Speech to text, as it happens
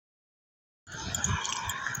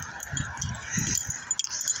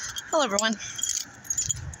Hello everyone.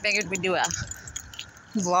 Figured we'd do a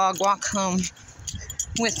vlog walk home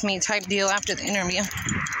with me type deal after the interview.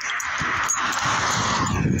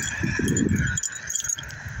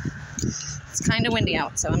 It's kind of windy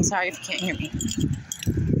out, so I'm sorry if you can't hear me.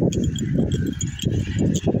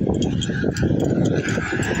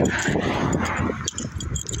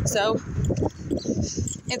 So,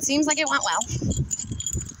 it seems like it went well.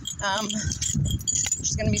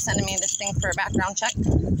 She's going to be sending me this thing for a background check,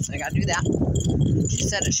 so I got to do that. She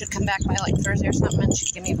said it should come back by like Thursday or something, and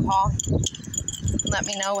she'd give me a call and let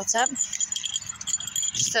me know what's up.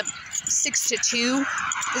 She said 6 to 2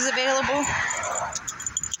 is available,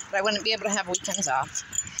 but I wouldn't be able to have weekends off.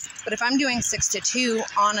 But if I'm doing 6 to 2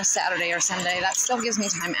 on a Saturday or Sunday, that still gives me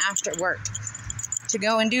time after work to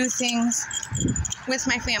go and do things with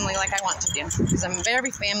my family like I want to do, because I'm a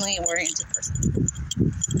very family-oriented person.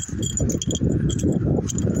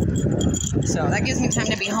 So that gives me time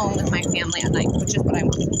to be home with my family at night, which is what I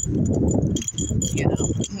want. You know,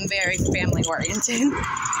 I'm very family-oriented.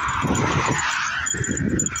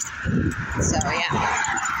 So, yeah.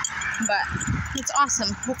 But it's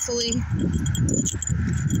awesome. Hopefully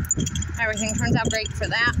everything turns out great for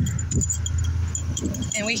that.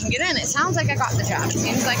 And we can get in. It sounds like I got the job. It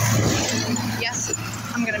seems like, yes,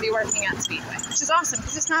 I'm going to be working at Speedway, which is awesome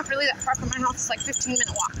because it's not really that far from my house. It's like a 15-minute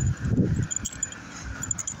walk.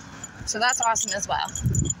 So that's awesome as well.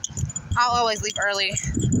 I'll always leave early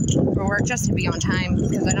for work just to be on time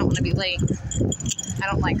because I don't want to be late. I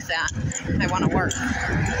don't like that. I want to work.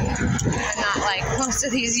 I'm not like most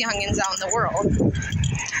of these youngins out in the world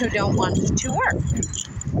who don't want to work.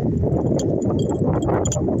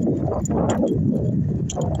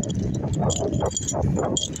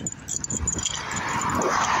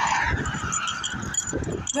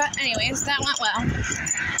 But anyways, that went well.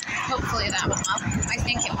 Hopefully that went well. I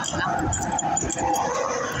think it went well.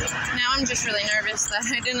 Now I'm just really nervous that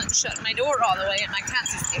I didn't shut my door all the way and my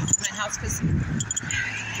cats escaped from my house because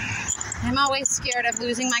I'm always scared of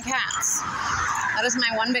losing my cats. That is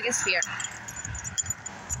my one biggest fear.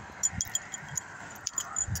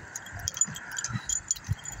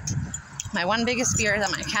 My one biggest fear is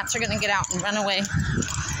that my cats are going to get out and run away.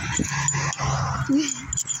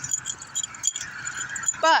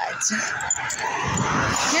 But,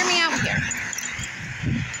 hear me out here.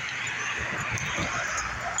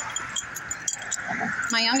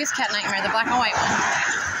 My youngest cat nightmare, the black and white one,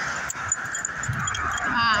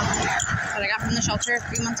 that I got from the shelter a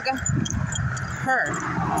few months ago, her.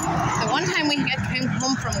 The one time we came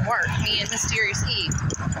home from work, me and Mysterious Eve,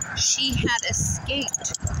 she had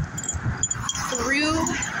escaped through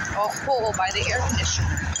a hole by the air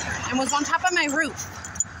conditioner and was on top of my roof.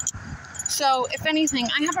 So, if anything,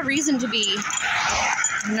 I have a reason to be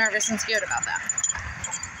nervous and scared about that.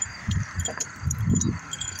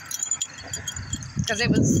 Because it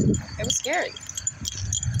was scary.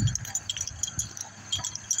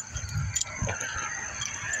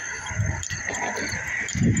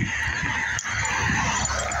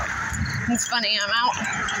 It's funny, I'm out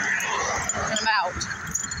and about.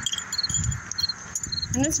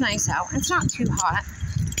 And it's nice out. It's not too hot.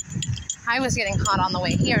 I was getting hot on the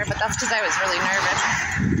way here, but that's because I was really nervous.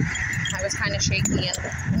 I was kind of shaky and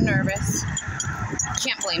nervous.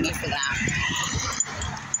 Can't blame me for that.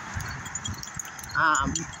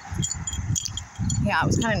 Yeah, it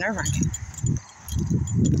was kind of nerve-wracking.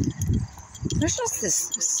 There's just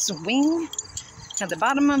this swing at the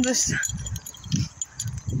bottom of this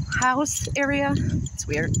house area. It's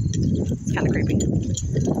weird. It's kind of creepy.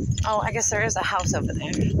 Oh, I guess there is a house over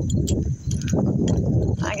there.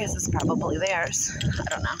 I guess it's probably theirs. I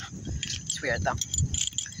don't know. It's weird, though.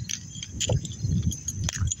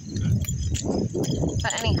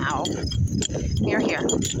 But anyhow, we are here,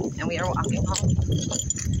 and we are walking home.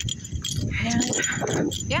 And,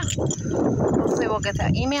 yeah. Hopefully we'll get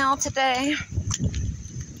that email today,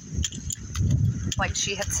 like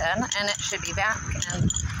she had said, and it should be back, and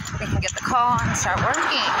we can get the call and start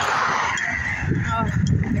working. Oh,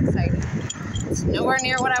 I'm excited. It's nowhere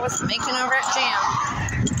near what I was making over at Jam.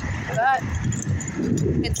 But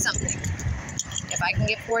it's something. If I can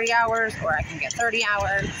get 40 hours or I can get 30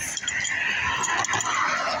 hours,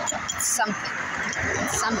 it's something.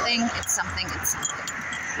 It's something, it's something, it's something.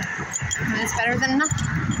 And it's better than nothing.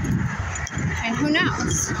 And who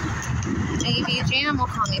knows? Maybe Jam will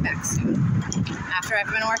call me back soon. After I've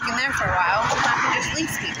been working there for a while, I can just leave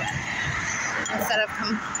Speedway instead of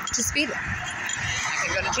come to Speedway. I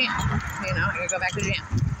could go to Jam. You know, I could go back to Jam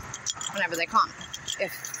whenever they call me.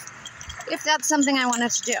 If that's something I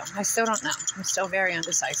wanted to do. I still don't know. I'm still very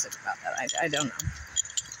undecisive about that. I don't know.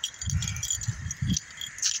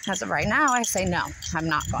 As of right now, I say no, I'm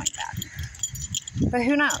not going back. But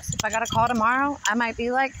who knows? If I got a call tomorrow, I might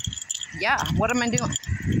be like, yeah, what am I doing?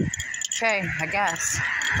 Okay, I guess.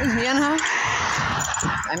 You know?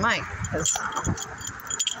 I might, because,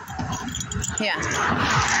 yeah.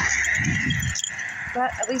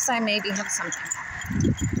 But at least I maybe have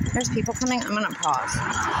something. There's people coming. I'm going to pause.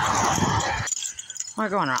 We're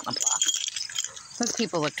going around the block. Those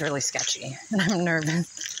people looked really sketchy, and I'm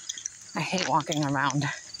nervous. I hate walking around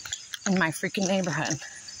in my freaking neighborhood.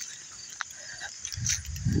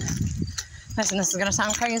 Listen, this is going to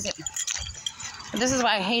sound crazy, but this is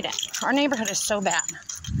why I hate it. Our neighborhood is so bad.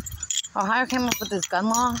 Ohio came up with this gun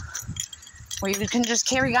law where you can just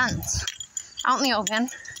carry guns out in the open.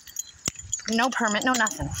 No permit, no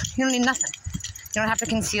nothing. You don't need nothing. You don't have to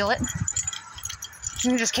conceal it. You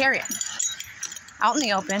can just carry it out in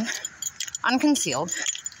the open, unconcealed.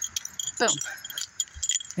 Boom.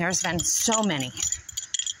 There's been so many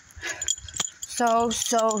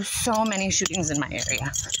many shootings in my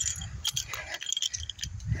area.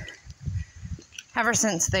 Ever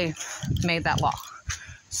since they made that law.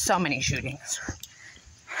 So many shootings.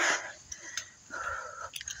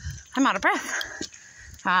 I'm out of breath.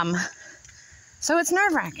 So it's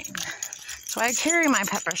nerve-wracking. That's why I carry my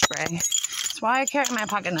pepper spray. That's why I carry my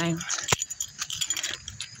pocket knife.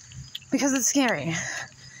 Because it's scary.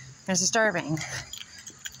 It's disturbing.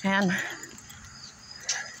 And,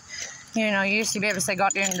 you know, you used to be able to say go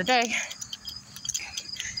out during the day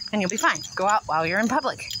and you'll be fine. Go out while you're in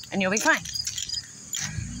public and you'll be fine.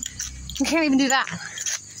 You can't even do that.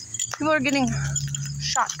 People are getting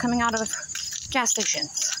shot coming out of gas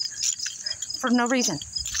stations for no reason.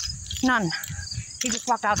 None. He just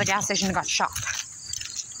walked out of the gas station and got shot.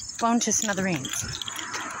 Blown to smithereens.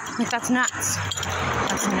 Like, that's nuts.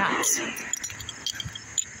 That's nuts.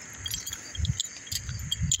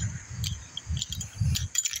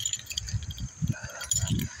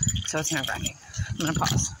 So it's nerve-wracking. I'm going to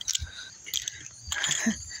pause.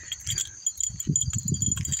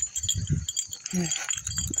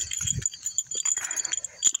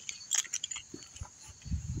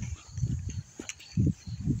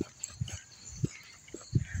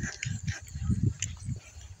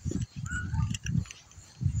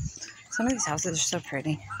 Some of these houses are so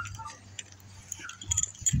pretty.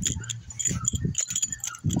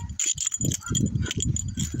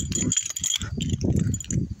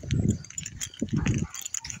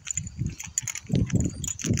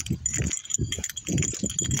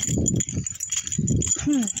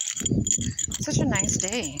 Such a nice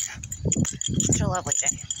day. Such a lovely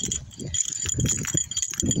day.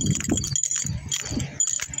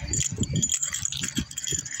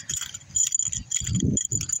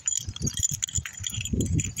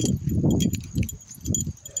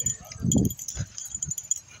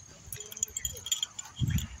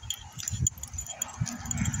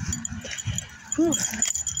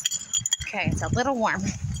 Okay, it's a little warm.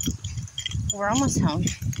 We're almost home,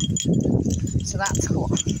 so that's cool.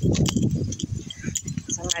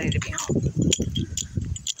 So I'm ready to be home.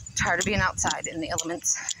 Tired of being outside in the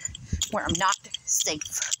elements where I'm not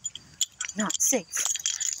safe. Not safe.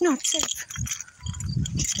 Not safe.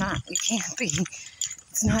 It's not. You can't be.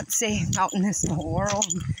 It's not safe out in this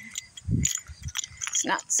world. It's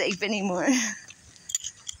not safe anymore.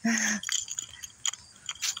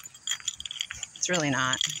 It's really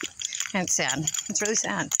not. And it's sad. It's really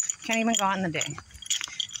sad. Can't even go out in the day.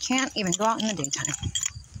 Can't even go out in the daytime.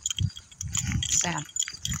 It's sad.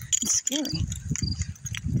 It's scary.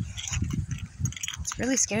 It's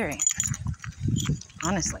really scary.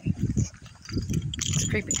 Honestly. It's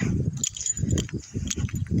creepy.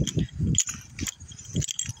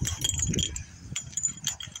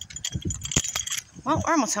 Well,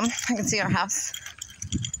 we're almost home. I can see our house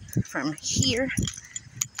from here.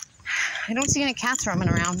 I don't see any cats roaming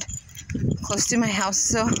around close to my house,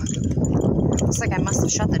 so looks like I must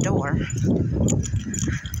have shut the door.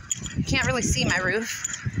 You can't really see my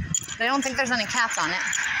roof, but I don't think there's any cats on it.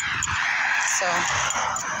 So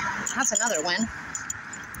that's another win.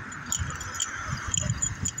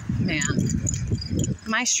 Man,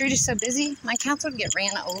 my street is so busy, my cats would get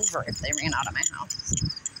ran over if they ran out of my house.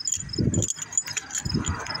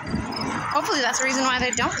 Hopefully that's the reason why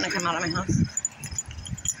they don't want to come out of my house.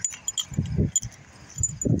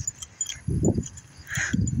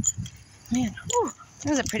 Man, whew, that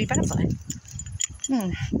was a pretty butterfly.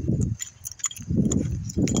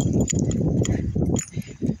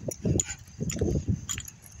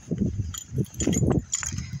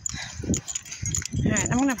 Alright,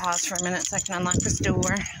 I'm going to pause for a minute so I can unlock this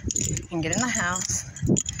door and get in the house.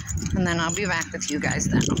 And then I'll be back with you guys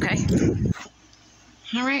then, okay?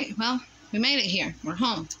 Alright, well, we made it here. We're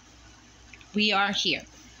home. we are here.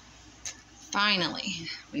 Finally,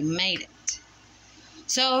 we made it.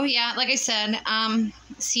 So, yeah, like I said,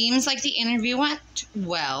 seems like the interview went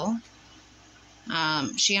well.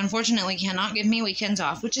 She unfortunately cannot give me weekends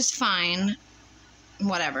off, which is fine.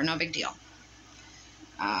 Whatever, no big deal.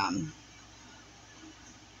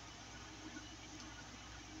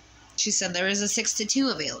 She said there is a 6 to 2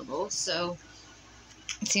 available, so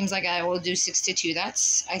it seems like I will do 6 to 2.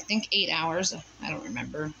 That's, I think, 8 hours. I don't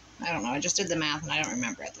remember. I don't know. I just did the math, and I don't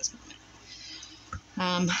remember at this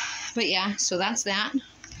moment. But yeah, so that's that.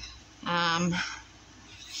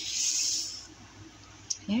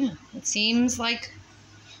 Yeah, it seems like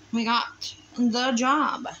we got the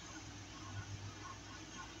job.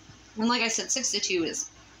 And like I said, 6 to 2 is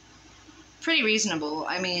pretty reasonable.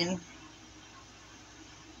 I mean,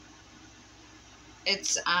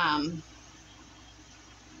 it's,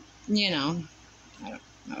 you know, I don't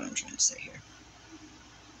know what I'm trying to say here.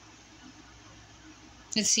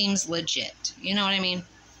 It seems legit. You know what I mean?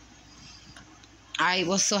 I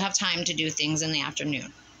will still have time to do things in the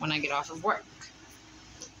afternoon when I get off of work.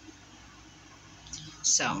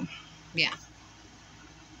 So, yeah.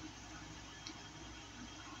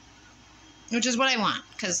 Which is what I want,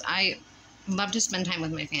 because I love to spend time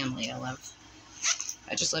with my family. I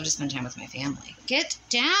just love to spend time with my family. Get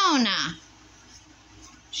down!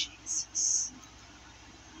 Jesus.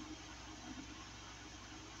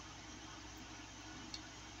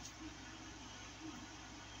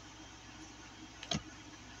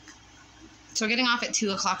 So getting off at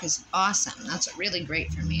 2 o'clock is awesome. That's really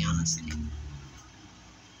great for me, honestly.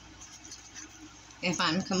 If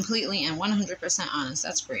I'm completely and 100% honest,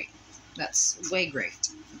 that's great. That's way great.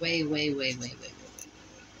 Way great.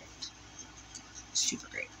 Super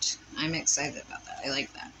great. I'm excited about that. I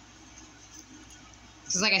like that.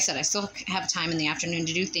 Because like I said, I still have time in the afternoon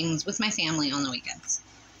to do things with my family on the weekends.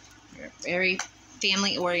 I'm a very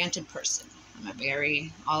family-oriented person.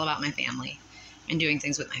 I'm all about my family and doing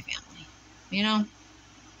things with my family. You know?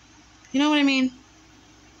 You know what I mean?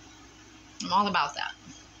 I'm all about that.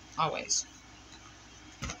 Always.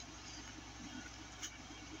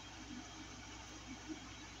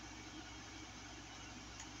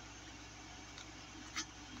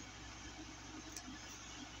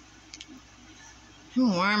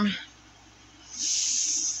 I'm warm.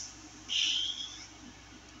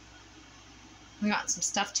 We got some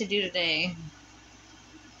stuff to do today.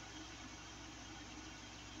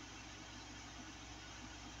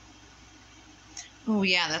 Oh,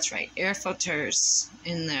 yeah, that's right. Air filters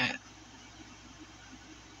in the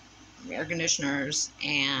air conditioners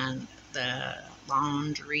and the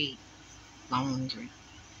laundry.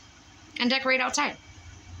 And decorate outside.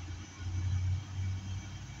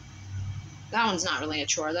 That one's not really a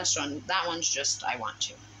chore. That one's just, I want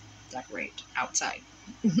to decorate outside.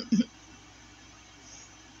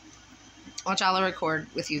 Which I'll record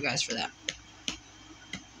with you guys for that.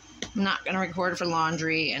 I'm not going to record for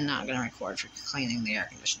laundry and not going to record for cleaning the air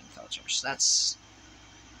conditioning filters.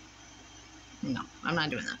 No, I'm not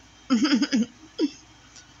doing that.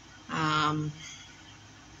 I'm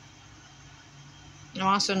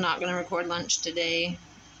also not going to record lunch today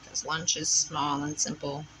because lunch is small and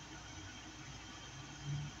simple.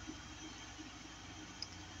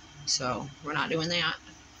 So we're not doing that.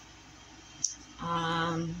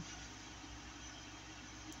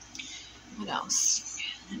 What else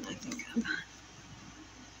can I think of?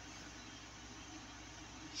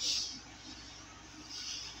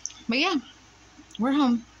 But yeah, we're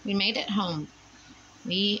home. We made it home.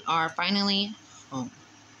 We are finally home.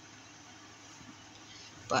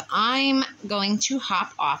 But I'm going to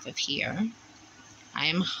hop off of here. I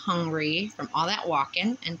am hungry from all that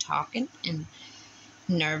walking and talking and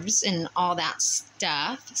nerves and all that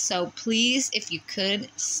stuff. So please, if you could,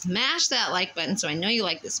 smash that like button so I know you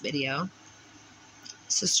like this video.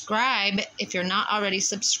 Subscribe if you're not already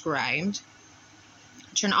subscribed.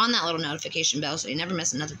 Turn on that little notification bell so you never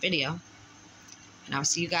miss another video. And I'll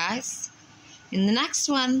see you guys in the next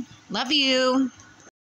one. Love you.